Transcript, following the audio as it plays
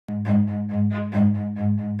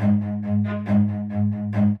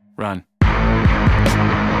Run.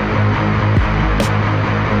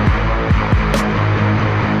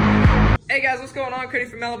 Hey guys, what's going on? Cody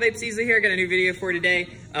from Elevate Caesar here. Got a new video for today.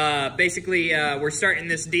 Basically, we're starting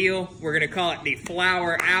this deal. We're gonna call it the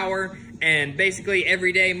Flower Hour. And basically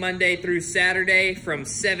every day, Monday through Saturday, from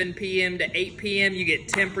 7 p.m. to 8 p.m., you get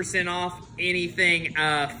 10% off anything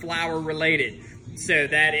flower related. So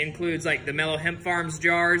that includes like the Mellow Hemp Farms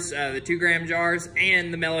jars, the 2-gram jars,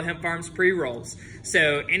 and the Mellow Hemp Farms pre-rolls.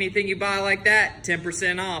 So anything you buy like that,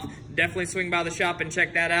 10% off. Definitely swing by the shop and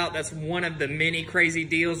check that out. That's one of the many crazy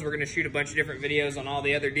deals. We're gonna shoot a bunch of different videos on all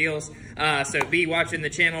the other deals. So be watching the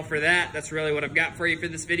channel for that. That's really what I've got for you for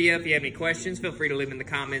this video. If you have any questions, feel free to leave them in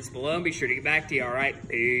the comments below. Be sure to get back to you, all right?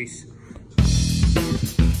 Peace.